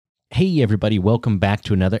Hey, everybody, welcome back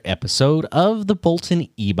to another episode of the Bolton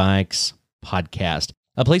eBikes podcast,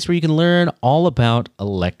 a place where you can learn all about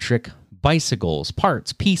electric bicycles,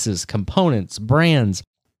 parts, pieces, components, brands,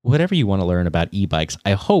 whatever you want to learn about e-bikes.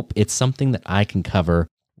 I hope it's something that I can cover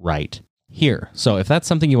right here. So if that's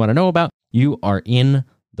something you want to know about, you are in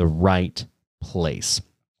the right place.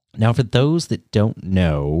 Now, for those that don't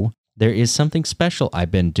know, there is something special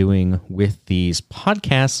I've been doing with these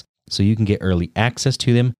podcasts so you can get early access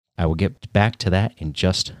to them. I will get back to that in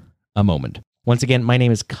just a moment. Once again, my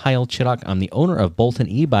name is Kyle Chittock. I'm the owner of Bolton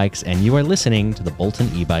eBikes, and you are listening to the Bolton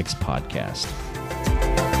eBikes podcast.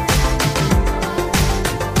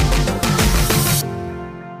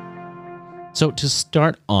 So to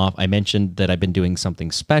start off, I mentioned that I've been doing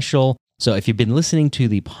something special. So if you've been listening to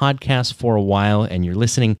the podcast for a while and you're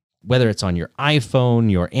listening, whether it's on your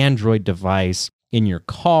iPhone, your Android device, in your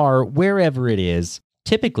car, wherever it is,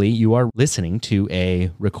 typically you are listening to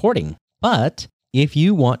a recording. But if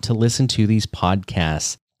you want to listen to these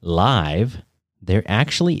podcasts live, there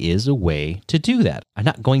actually is a way to do that. I'm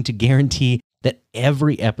not going to guarantee that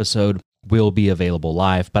every episode will be available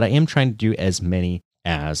live, but I am trying to do as many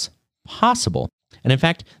as possible. And in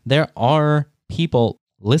fact, there are people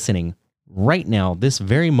listening right now, this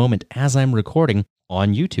very moment as I'm recording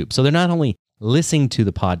on YouTube. So they're not only listening to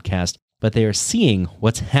the podcast, but they are seeing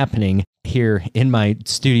what's happening here in my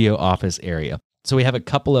studio office area. So we have a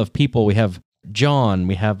couple of people. We have John.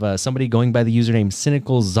 We have somebody going by the username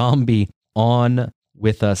Cynical Zombie on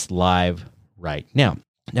with us live right now.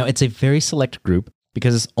 Now, it's a very select group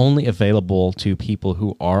because it's only available to people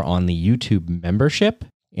who are on the YouTube membership,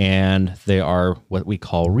 and they are what we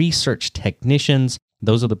call research technicians.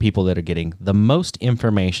 Those are the people that are getting the most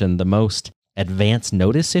information, the most advance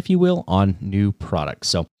notice, if you will, on new products.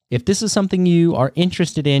 So if this is something you are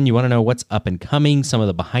interested in, you want to know what's up and coming, some of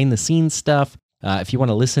the behind-the-scenes stuff, if you want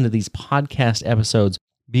to listen to these podcast episodes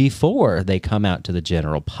before they come out to the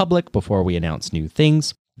general public, before we announce new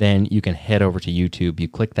things, then you can head over to YouTube. You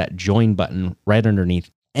click that join button right underneath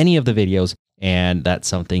any of the videos, and that's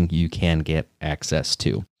something you can get access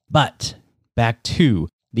to. But back to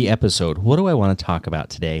the episode. What do I want to talk about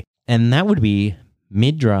today? And that would be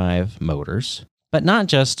mid-drive motors, but not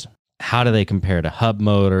just how do they compare to hub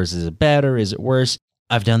motors? Is it better? Is it worse?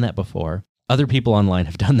 I've done that before. Other people online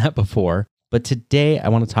have done that before. But today I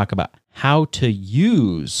want to talk about how to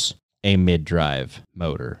use a mid-drive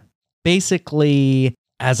motor. Basically,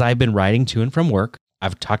 as I've been riding to and from work,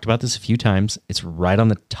 I've talked about this a few times. It's right on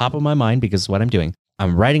the top of my mind because it's what I'm doing.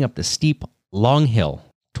 I'm riding up the steep, long hill,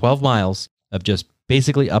 12 miles of just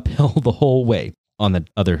basically uphill the whole way. On the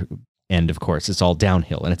other end, of course, it's all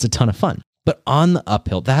downhill and it's a ton of fun. But on the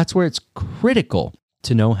uphill, that's where it's critical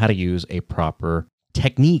to know how to use a proper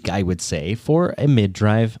technique, I would say, for a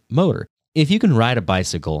mid-drive motor. If you can ride a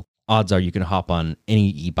bicycle, odds are you can hop on any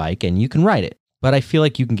e-bike and you can ride it. But I feel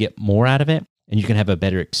like you can get more out of it and you can have a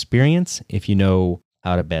better experience if you know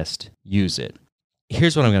how to best use it.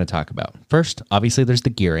 Here's what I'm going to talk about. First, obviously, there's the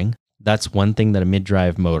gearing. That's one thing that a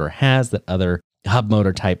mid-drive motor has that other hub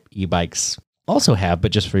motor type e-bikes also have,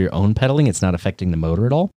 but just for your own pedaling, it's not affecting the motor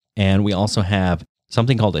at all. And we also have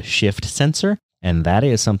something called a shift sensor, and that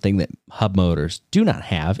is something that hub motors do not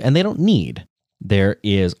have, and they don't need. There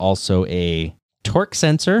is also a torque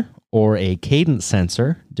sensor or a cadence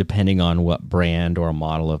sensor, depending on what brand or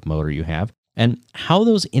model of motor you have. And how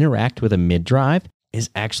those interact with a mid-drive is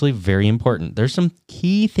actually very important. There's some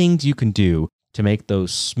key things you can do to make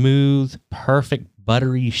those smooth, perfect,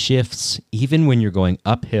 buttery shifts, even when you're going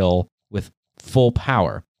uphill with full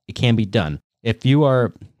power. It can be done. If you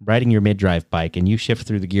are riding your mid-drive bike and you shift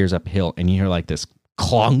through the gears uphill and you hear like this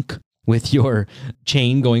clunk with your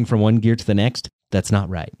chain going from one gear to the next, that's not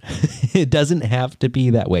right. It doesn't have to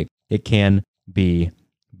be that way. It can be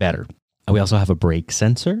better. We also have a brake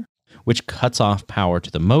sensor, which cuts off power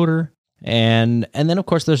to the motor. And then, of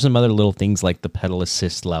course, there's some other little things like the pedal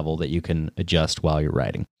assist level that you can adjust while you're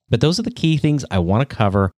riding. But those are the key things I want to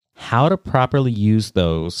cover, how to properly use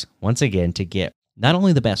those, once again, to get not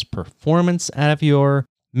only the best performance out of your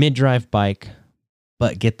mid-drive bike,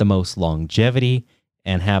 but get the most longevity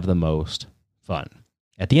and have the most fun.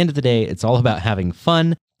 At the end of the day, it's all about having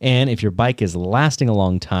fun. And if your bike is lasting a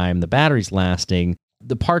long time, the battery's lasting,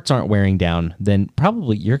 the parts aren't wearing down, then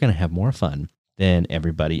probably you're going to have more fun than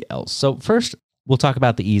everybody else. So first, we'll talk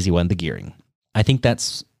about the easy one, the gearing. I think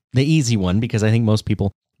that's the easy one because I think most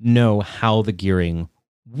people know how the gearing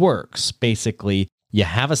works. Basically, you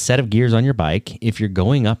have a set of gears on your bike. If you're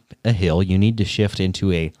going up a hill, you need to shift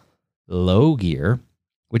into a low gear,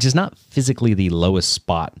 which is not physically the lowest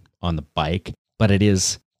spot on the bike, but it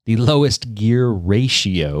is the lowest gear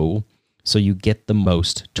ratio so you get the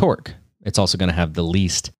most torque. It's also going to have the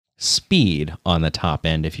least speed on the top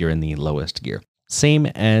end if you're in the lowest gear. Same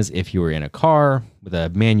as if you were in a car with a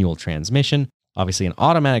manual transmission. Obviously, an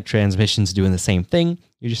automatic transmission's doing the same thing.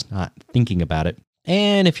 You're just not thinking about it.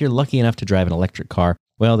 And if you're lucky enough to drive an electric car,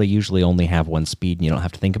 well, they usually only have one speed and you don't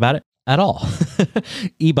have to think about it at all.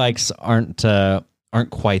 E-bikes aren't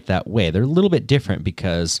quite that way. They're a little bit different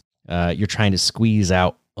because you're trying to squeeze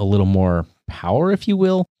out a little more power, if you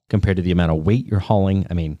will, compared to the amount of weight you're hauling.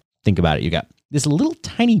 I mean, think about it. You got this little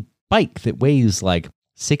tiny bike that weighs like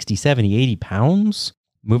 60, 70, 80 pounds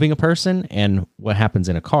moving a person. And what happens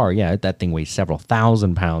in a car? Yeah, that thing weighs several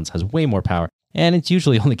thousand pounds, has way more power, and it's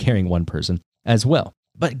usually only carrying one person as well.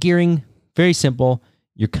 But gearing, very simple.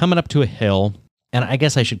 You're coming up to a hill, and I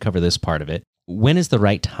guess I should cover this part of it. When is the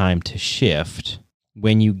right time to shift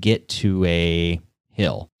when you get to a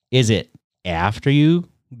hill? Is it after you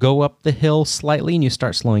go up the hill slightly and you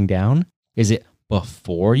start slowing down? Is it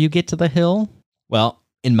before you get to the hill? Well,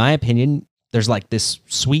 in my opinion, there's like this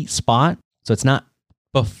sweet spot. So it's not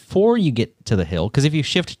before you get to the hill, because if you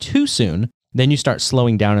shift too soon, then you start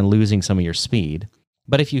slowing down and losing some of your speed.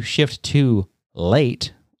 But if you shift too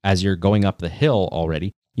late, as you're going up the hill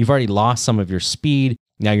already, you've already lost some of your speed.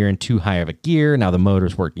 Now you're in too high of a gear. Now the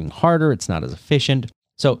motor's working harder. It's not as efficient.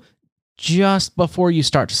 So just before you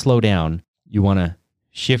start to slow down, you want to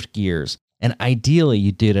shift gears. And ideally,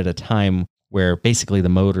 you do it at a time where basically the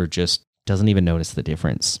motor just doesn't even notice the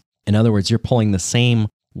difference. In other words, you're pulling the same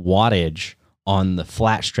wattage on the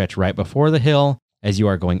flat stretch right before the hill as you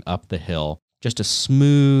are going up the hill. Just a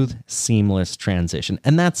smooth, seamless transition.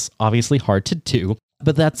 And that's obviously hard to do,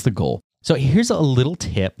 but that's the goal. So here's a little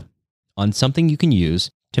tip on something you can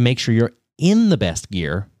use to make sure you're in the best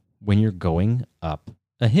gear when you're going up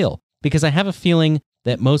a hill. Because I have a feeling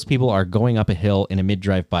that most people are going up a hill in a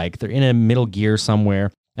mid-drive bike. They're in a middle gear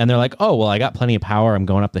somewhere, and they're like, oh, well, I got plenty of power. I'm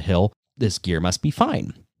going up the hill. This gear must be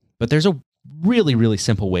fine. But there's a really, really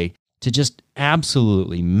simple way to just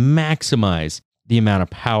absolutely maximize the amount of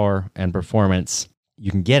power and performance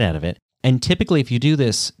you can get out of it. And typically, if you do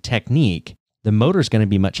this technique, the motor's going to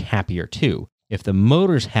be much happier too. If the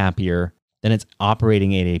motor's happier, then it's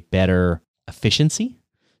operating at a better efficiency.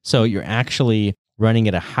 So you're actually running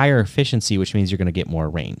at a higher efficiency, which means you're going to get more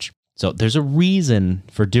range. So there's a reason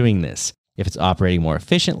for doing this. If it's operating more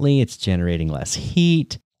efficiently, it's generating less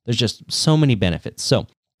heat. There's just so many benefits. So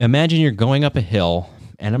imagine you're going up a hill,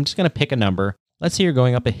 and I'm just going to pick a number. Let's say you're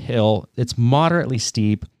going up a hill. It's moderately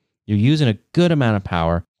steep. You're using a good amount of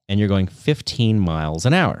power, and you're going 15 miles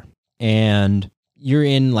an hour. And you're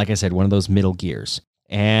in, like I said, one of those middle gears.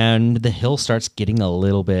 And the hill starts getting a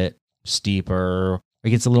little bit steeper, or it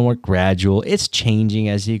gets a little more gradual. It's changing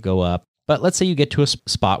as you go up. But let's say you get to a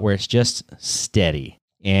spot where it's just steady.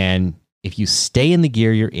 And if you stay in the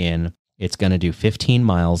gear you're in, it's going to do 15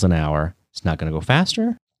 miles an hour. It's not going to go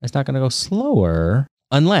faster. It's not going to go slower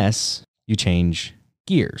unless you change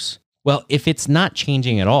gears. Well, if it's not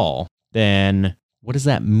changing at all, then what does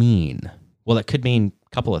that mean? Well, it could mean a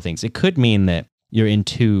couple of things. It could mean that you're in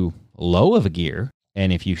too low of a gear,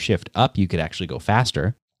 and if you shift up, you could actually go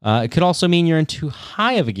faster. It could also mean you're in too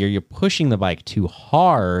high of a gear. You're pushing the bike too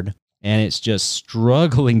hard, and it's just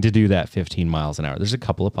struggling to do that 15 miles an hour. There's a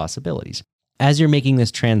couple of possibilities. As you're making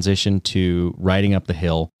this transition to riding up the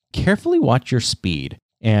hill, carefully watch your speed.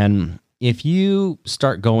 And if you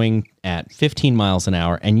start going at 15 miles an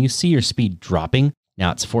hour and you see your speed dropping,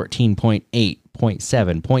 now it's 14.8, 0.7,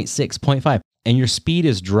 0.6, 0.5, and your speed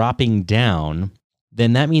is dropping down,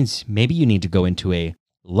 then that means maybe you need to go into a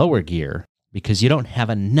lower gear because you don't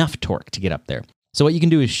have enough torque to get up there. So what you can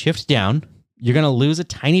do is shift down. You're going to lose a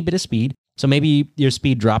tiny bit of speed. So maybe your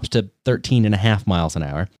speed drops to 13.5 miles an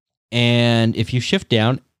hour. And if you shift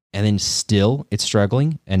down and then still it's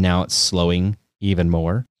struggling and now it's slowing even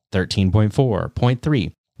more, 13.4, 0.3,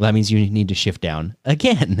 well, that means you need to shift down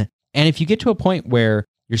again. And if you get to a point where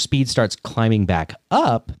your speed starts climbing back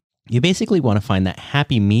up, you basically want to find that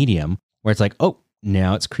happy medium where it's like, oh,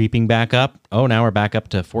 now it's creeping back up. Oh, now we're back up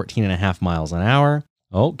to 14.5 miles an hour.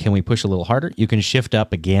 Oh, can we push a little harder? You can shift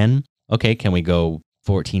up again. Okay, can we go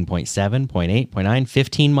 14.7, 0.8, 0.9,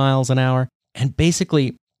 15 miles an hour? And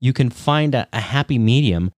basically, you can find a happy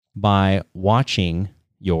medium by watching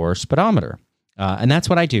your speedometer. And that's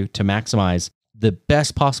what I do to maximize the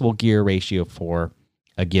best possible gear ratio for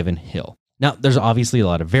a given hill. Now, there's obviously a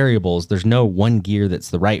lot of variables. There's no one gear that's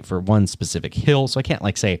the right for one specific hill. So I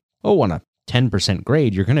can't say, oh, on a 10%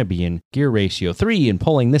 grade, you're going to be in gear ratio 3 and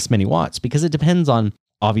pulling this many watts, because it depends on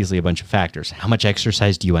obviously a bunch of factors. How much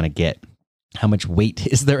exercise do you want to get? How much weight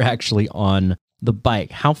is there actually on the bike?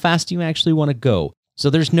 How fast do you actually want to go? So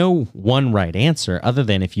there's no one right answer other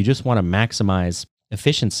than if you just want to maximize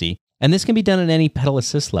efficiency. And this can be done at any pedal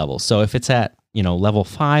assist level. So if it's at, level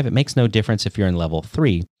 5, it makes no difference if you're in level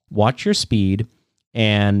 3. Watch your speed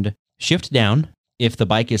and shift down if the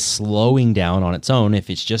bike is slowing down on its own, if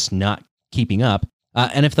it's just not keeping up.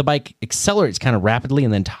 And if the bike accelerates kind of rapidly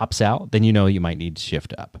and then tops out, then you might need to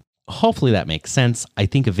shift up. Hopefully that makes sense. I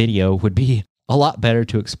think a video would be a lot better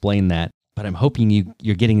to explain that, but I'm hoping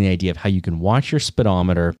you're getting the idea of how you can watch your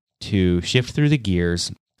speedometer to shift through the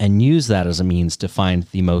gears and use that as a means to find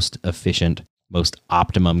the most efficient, most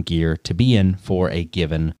optimum gear to be in for a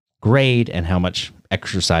given grade and how much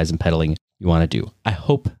exercise and pedaling you want to do. I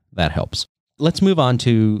hope that helps. Let's move on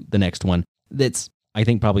to the next one. That's, I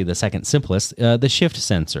think, probably the second simplest, the shift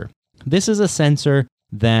sensor. This is a sensor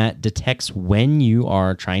that detects when you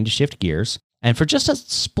are trying to shift gears, and for just a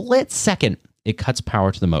split second, it cuts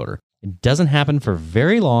power to the motor. It doesn't happen for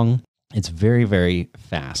very long. It's very, very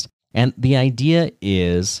fast. And the idea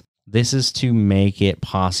is this is to make it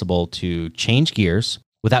possible to change gears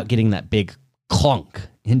without getting that big clunk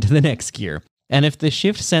into the next gear. And if the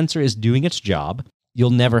shift sensor is doing its job, you'll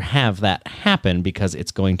never have that happen because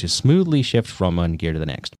it's going to smoothly shift from one gear to the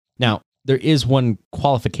next. Now, there is one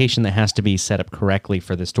qualification that has to be set up correctly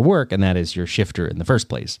for this to work, and that is your shifter in the first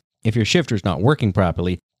place. If your shifter is not working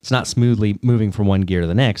properly, it's not smoothly moving from one gear to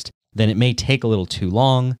the next, then it may take a little too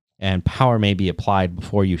long, and power may be applied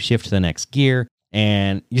before you shift to the next gear,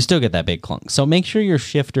 and you still get that big clunk. So make sure your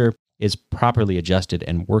shifter is properly adjusted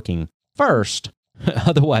and working first.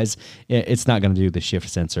 Otherwise, it's not going to do the shift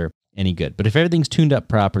sensor any good. But if everything's tuned up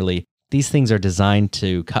properly, these things are designed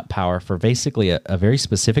to cut power for basically a very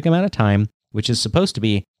specific amount of time, which is supposed to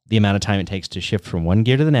be the amount of time it takes to shift from one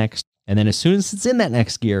gear to the next. And then as soon as it's in that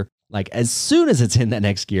next gear,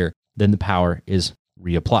 then the power is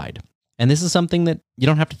reapplied. And this is something that you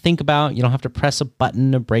don't have to think about. You don't have to press a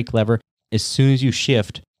button, a brake lever. As soon as you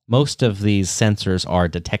shift, most of these sensors are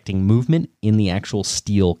detecting movement in the actual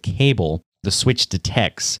steel cable the switch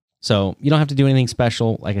detects. So you don't have to do anything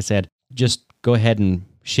special. Like I said, just go ahead and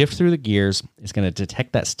shift through the gears. It's going to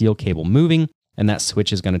detect that steel cable moving, and that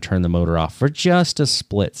switch is going to turn the motor off for just a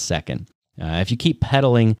split second. If you keep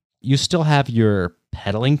pedaling, you still have your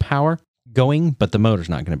pedaling power going, but the motor's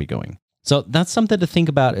not going to be going. So that's something to think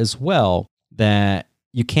about as well, that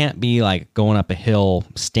you can't be like going up a hill,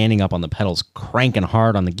 standing up on the pedals, cranking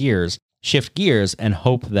hard on the gears, shift gears, and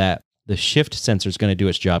hope that the shift sensor is going to do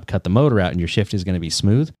its job, cut the motor out, and your shift is going to be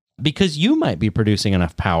smooth, because you might be producing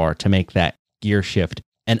enough power to make that gear shift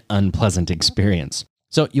an unpleasant experience.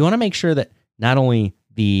 So you want to make sure that not only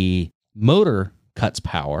the motor cuts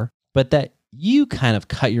power, but that you kind of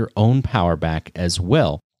cut your own power back as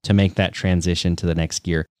well to make that transition to the next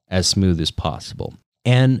gear as smooth as possible.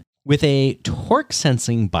 And with a torque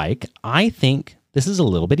sensing bike, I think this is a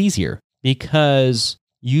little bit easier because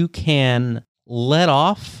you can let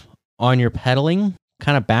off on your pedaling,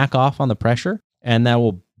 kind of back off on the pressure, and that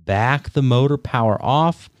will back the motor power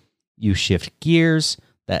off. You shift gears,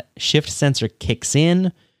 that shift sensor kicks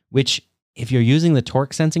in, which if you're using the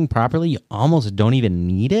torque sensing properly, you almost don't even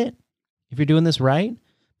need it if you're doing this right,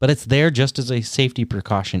 but it's there just as a safety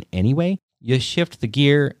precaution anyway. You shift the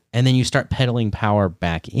gear and then you start pedaling power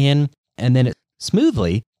back in, and then it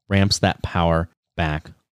smoothly ramps that power back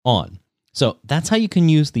on. So that's how you can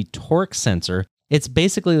use the torque sensor. It's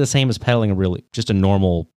basically the same as pedaling just a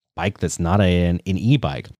normal bike that's not an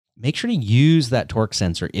e-bike. Make sure to use that torque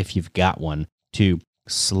sensor if you've got one to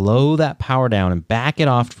slow that power down and back it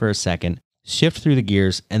off for a second, shift through the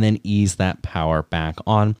gears, and then ease that power back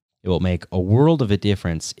on. It will make a world of a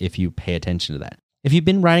difference if you pay attention to that. If you've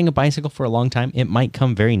been riding a bicycle for a long time, it might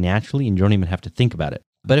come very naturally and you don't even have to think about it.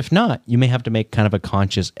 But if not, you may have to make kind of a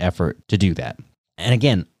conscious effort to do that. And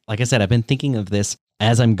again, like I said, I've been thinking of this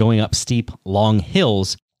as I'm going up steep, long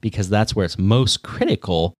hills, because that's where it's most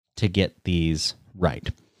critical to get these right.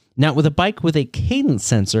 Now, with a bike with a cadence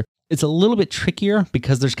sensor, it's a little bit trickier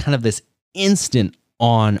because there's kind of this instant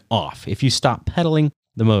on-off. If you stop pedaling,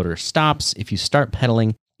 the motor stops. If you start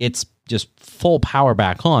pedaling, it's just full power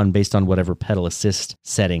back on based on whatever pedal assist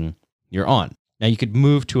setting you're on. Now, you could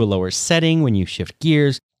move to a lower setting when you shift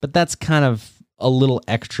gears, but that's kind of a little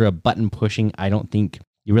extra button pushing I don't think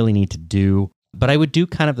you really need to do. But I would do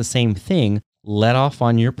kind of the same thing, let off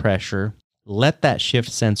on your pressure, let that shift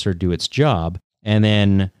sensor do its job, and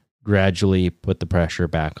then gradually put the pressure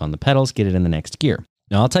back on the pedals, get it in the next gear.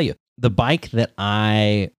 Now, I'll tell you, the bike that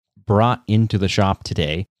I brought into the shop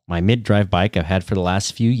today, my mid-drive bike I've had for the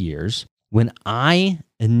last few years, when I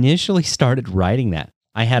initially started riding that,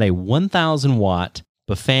 I had a 1,000 watt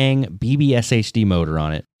Bafang BBSHD motor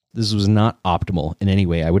on it. This was not optimal in any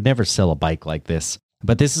way. I would never sell a bike like this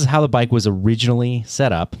But this is how the bike was originally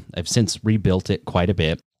set up. I've since rebuilt it quite a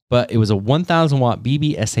bit. But it was a 1,000 watt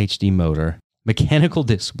BB-SHD motor, mechanical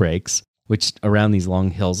disc brakes, which around these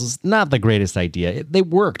long hills is not the greatest idea. They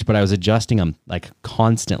worked, but I was adjusting them like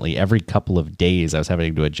constantly. Every couple of days, I was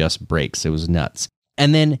having to adjust brakes. It was nuts.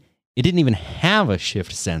 And then it didn't even have a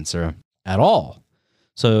shift sensor at all.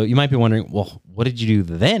 So you might be wondering, well, what did you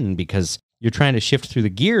do then? Because you're trying to shift through the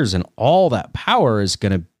gears and all that power is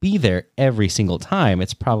going to be there every single time.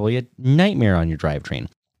 It's probably a nightmare on your drivetrain.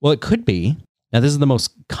 Well, it could be. Now, this is the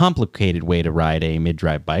most complicated way to ride a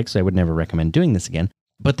mid-drive bike, so I would never recommend doing this again.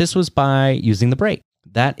 But this was by using the brake.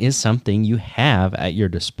 That is something you have at your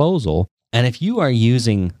disposal. And if you are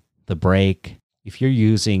using the brake, if you're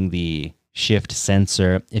using the shift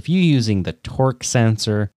sensor, if you're using the torque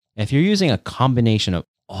sensor, if you're using a combination of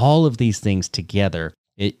all of these things together,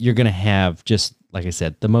 you're going to have, just like I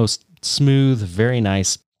said, the most smooth, very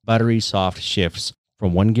nice, buttery soft shifts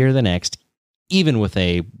from one gear to the next, even with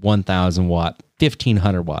a 1,000 watt,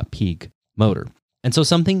 1,500 watt peak motor. And so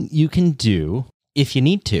something you can do, if you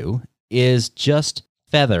need to, is just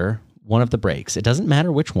feather one of the brakes. It doesn't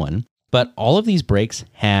matter which one, but all of these brakes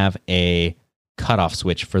have a cutoff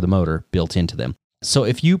switch for the motor built into them. So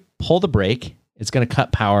if you pull the brake, it's going to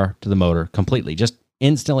cut power to the motor completely. Just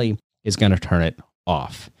instantly is going to turn it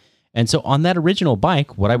off. And so on that original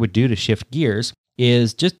bike, what I would do to shift gears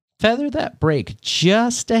is just feather that brake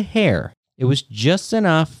just a hair. It was just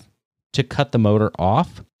enough to cut the motor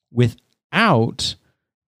off without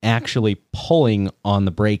actually pulling on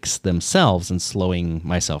the brakes themselves and slowing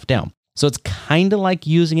myself down. So it's kind of like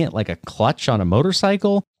using it like a clutch on a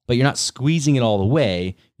motorcycle, but you're not squeezing it all the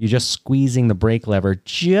way. You're just squeezing the brake lever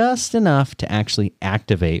just enough to actually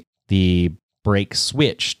activate the brake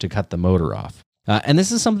switch to cut the motor off. And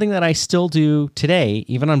this is something that I still do today,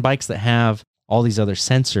 even on bikes that have all these other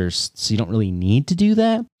sensors, so you don't really need to do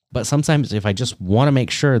that. But sometimes if I just want to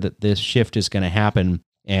make sure that this shift is going to happen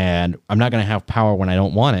and I'm not going to have power when I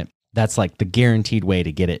don't want it, that's like the guaranteed way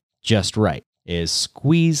to get it just right, is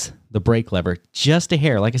squeeze the brake lever just a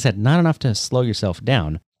hair. Like I said, not enough to slow yourself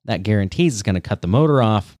down. That guarantees it's going to cut the motor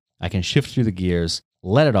off. I can shift through the gears,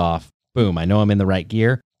 let it off. Boom, I know I'm in the right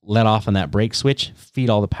gear. Let off on that brake switch, feed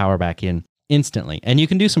all the power back in instantly. And you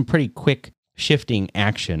can do some pretty quick shifting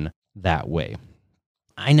action that way.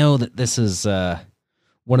 I know that this is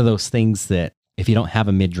one of those things that if you don't have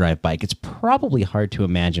a mid-drive bike, it's probably hard to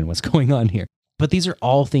imagine what's going on here. But these are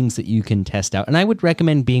all things that you can test out. And I would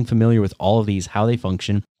recommend being familiar with all of these, how they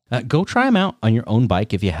function. Go try them out on your own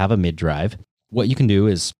bike if you have a mid-drive. What you can do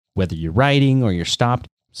is, whether you're riding or you're stopped,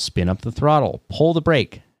 spin up the throttle, pull the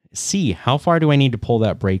brake. See, how far do I need to pull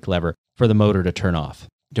that brake lever for the motor to turn off?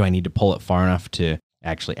 Do I need to pull it far enough to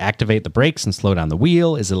actually activate the brakes and slow down the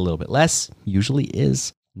wheel? Is it a little bit less? Usually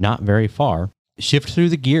is. Not very far. Shift through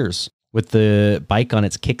the gears with the bike on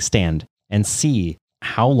its kickstand and see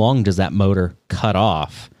how long does that motor cut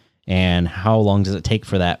off and how long does it take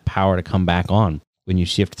for that power to come back on when you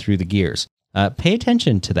shift through the gears. Pay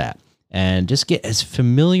attention to that and just get as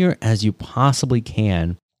familiar as you possibly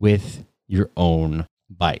can with your own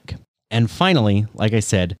bike. And finally, like I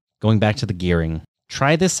said, going back to the gearing,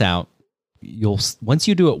 try this out. Once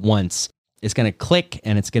you do it once, it's going to click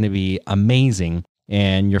and it's going to be amazing.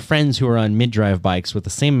 And your friends who are on mid-drive bikes with the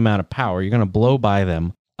same amount of power, you're going to blow by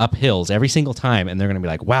them up hills every single time. And they're going to be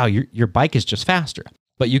like, wow, your bike is just faster.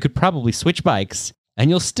 But you could probably switch bikes and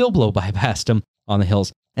you'll still blow by past them on the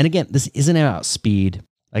hills. And again, this isn't about speed.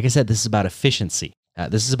 Like I said, this is about efficiency.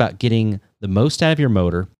 This is about getting the most out of your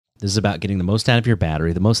motor. This is about getting the most out of your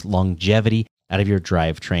battery, the most longevity out of your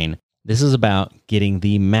drivetrain. This is about getting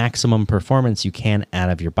the maximum performance you can out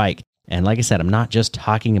of your bike. And like I said, I'm not just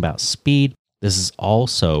talking about speed. This is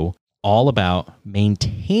also all about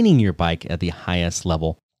maintaining your bike at the highest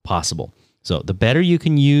level possible. So the better you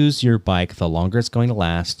can use your bike, the longer it's going to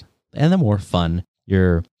last, and the more fun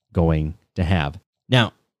you're going to have.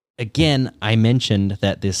 Now, again, I mentioned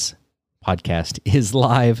that this podcast is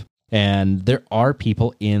live, and there are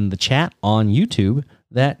people in the chat on YouTube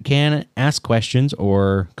that can ask questions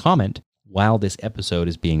or comment while this episode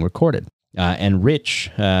is being recorded. And Rich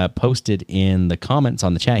posted in the comments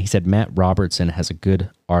on the chat, he said Matt Robertson has a good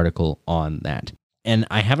article on that. And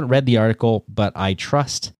I haven't read the article, but I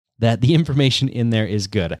trust that the information in there is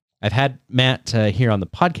good. I've had Matt here on the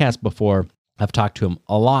podcast before. I've talked to him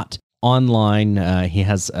a lot online. He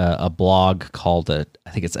has a blog called, I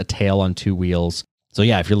think it's A Tale on Two Wheels. So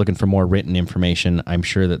yeah, if you're looking for more written information, I'm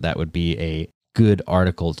sure that would be a good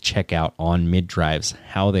article to check out on mid-drives,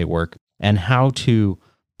 how they work, and how to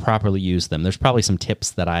properly use them. There's probably some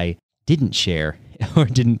tips that I didn't share or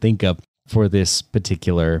didn't think of for this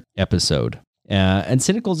particular episode. And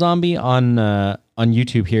Cynical Zombie on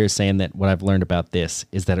YouTube here is saying that what I've learned about this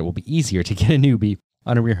is that it will be easier to get a newbie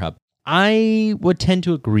on a rear hub. I would tend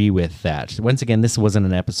to agree with that. Once again, this wasn't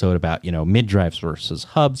an episode about, mid-drives versus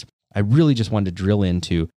hubs. I really just wanted to drill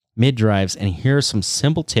into mid-drives, and here are some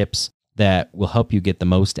simple tips that will help you get the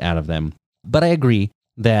most out of them. But I agree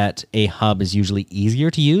that a hub is usually easier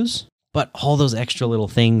to use, but all those extra little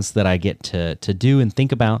things that I get to do and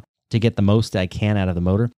think about to get the most I can out of the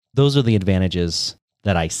motor, those are the advantages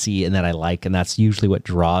that I see and that I like, and that's usually what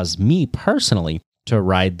draws me personally to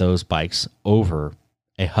ride those bikes over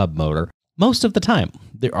a hub motor most of the time.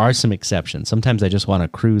 There are some exceptions. Sometimes I just want to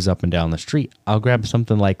cruise up and down the street. I'll grab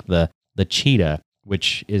something like the Cheetah,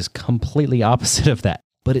 which is completely opposite of that,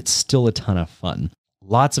 but it's still a ton of fun.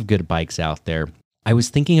 Lots of good bikes out there. I was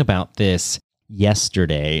thinking about this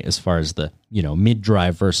yesterday as far as the,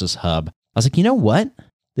 mid-drive versus hub. I was like, you know what?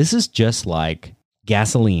 This is just like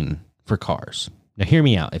gasoline for cars. Now, hear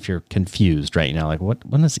me out if you're confused right now. Like, what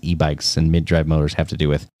does e-bikes and mid-drive motors have to do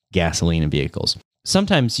with gasoline and vehicles?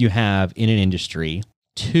 Sometimes you have in an industry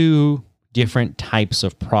two different types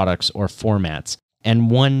of products or formats,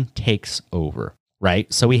 and one takes over,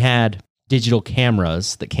 right? So we had digital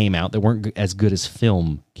cameras that came out that weren't as good as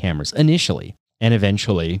film cameras initially, and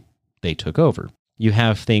eventually they took over. You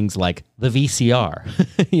have things like the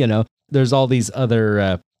VCR, there's all these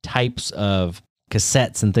other types of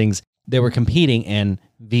cassettes and things that were competing, and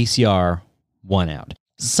VCR won out.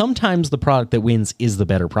 Sometimes the product that wins is the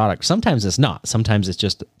better product. Sometimes it's not. Sometimes it's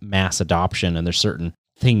just mass adoption and there's certain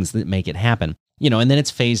things that make it happen. And then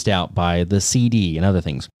it's phased out by the CD and other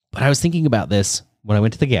things. But I was thinking about this when I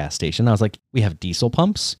went to the gas station. I was like, we have diesel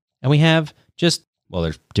pumps and we have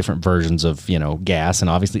there's different versions of, gas, and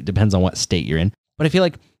obviously it depends on what state you're in. But I feel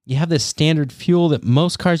like you have this standard fuel that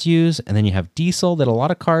most cars use, and then you have diesel that a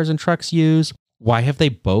lot of cars and trucks use. Why have they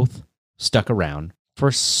both stuck around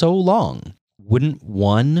for so long? Wouldn't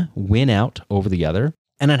one win out over the other?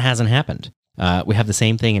 And it hasn't happened. We have the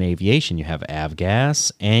same thing in aviation. You have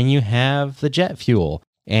avgas and you have the jet fuel.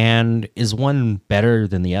 And is one better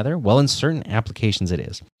than the other? Well, in certain applications it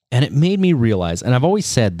is. And it made me realize, and I've always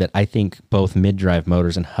said that I think both mid-drive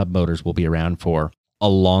motors and hub motors will be around for a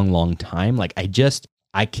long, long time. Like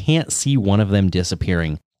I can't see one of them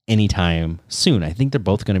disappearing anytime soon. I think they're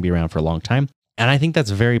both going to be around for a long time. And I think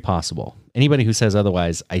that's very possible. Anybody who says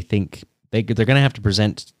otherwise, I think they're going to have to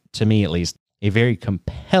present, to me at least, a very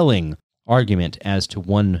compelling argument as to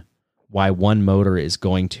why one motor is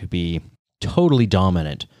going to be totally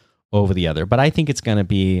dominant over the other. But I think it's going to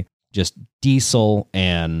be just diesel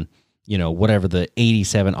and, whatever the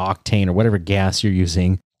 87 octane or whatever gas you're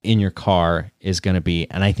using in your car is going to be.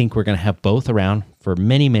 And I think we're going to have both around for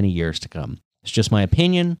many, many years to come. It's just my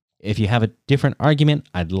opinion. If you have a different argument,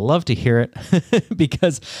 I'd love to hear it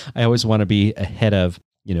because I always want to be ahead of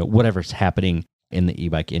whatever's happening in the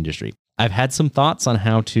e-bike industry. I've had some thoughts on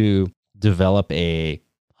how to develop a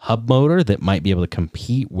hub motor that might be able to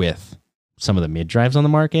compete with some of the mid-drives on the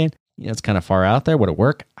market. It's kind of far out there. Would it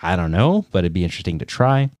work? I don't know, but it'd be interesting to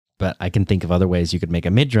try. But I can think of other ways you could make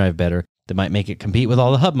a mid-drive better that might make it compete with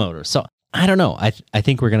all the hub motors. So I don't know. I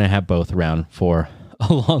think we're going to have both around for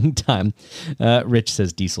a long time. Rich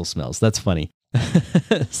says diesel smells. That's funny.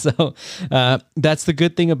 So that's the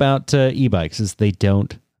good thing about e-bikes is they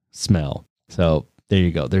don't smell. So there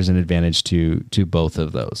you go. There's an advantage to both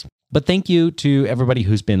of those. But thank you to everybody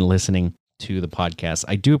who's been listening to the podcast.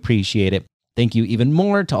 I do appreciate it. Thank you even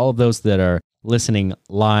more to all of those that are listening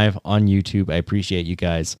live on YouTube. I appreciate you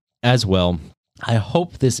guys as well. I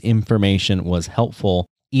hope this information was helpful,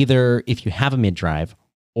 either if you have a mid-drive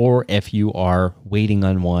or if you are waiting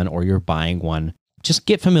on one or you're buying one. Just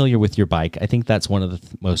get familiar with your bike. I think that's one of the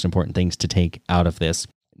most important things to take out of this.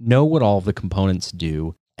 Know what all of the components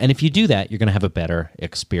do. And if you do that, you're going to have a better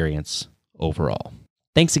experience overall.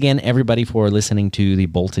 Thanks again, everybody, for listening to the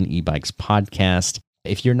Bolton eBikes podcast.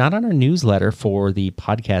 If you're not on our newsletter for the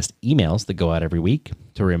podcast emails that go out every week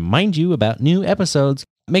to remind you about new episodes,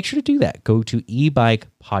 make sure to do that. Go to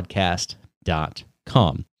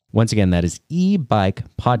ebikepodcast.com. Once again, that is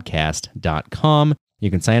ebikepodcast.com.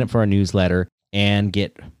 You can sign up for our newsletter and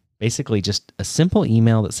get basically just a simple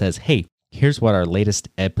email that says, hey, here's what our latest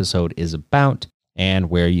episode is about and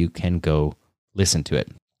where you can go listen to it.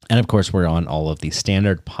 And of course, we're on all of the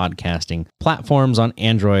standard podcasting platforms on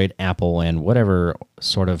Android, Apple, and whatever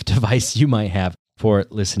sort of device you might have for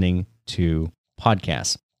listening to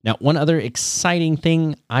podcasts. Now, one other exciting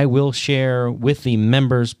thing I will share with the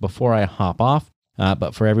members before I hop off.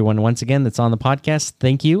 But for everyone, once again, that's on the podcast,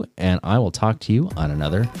 thank you. And I will talk to you on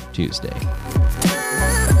another Tuesday.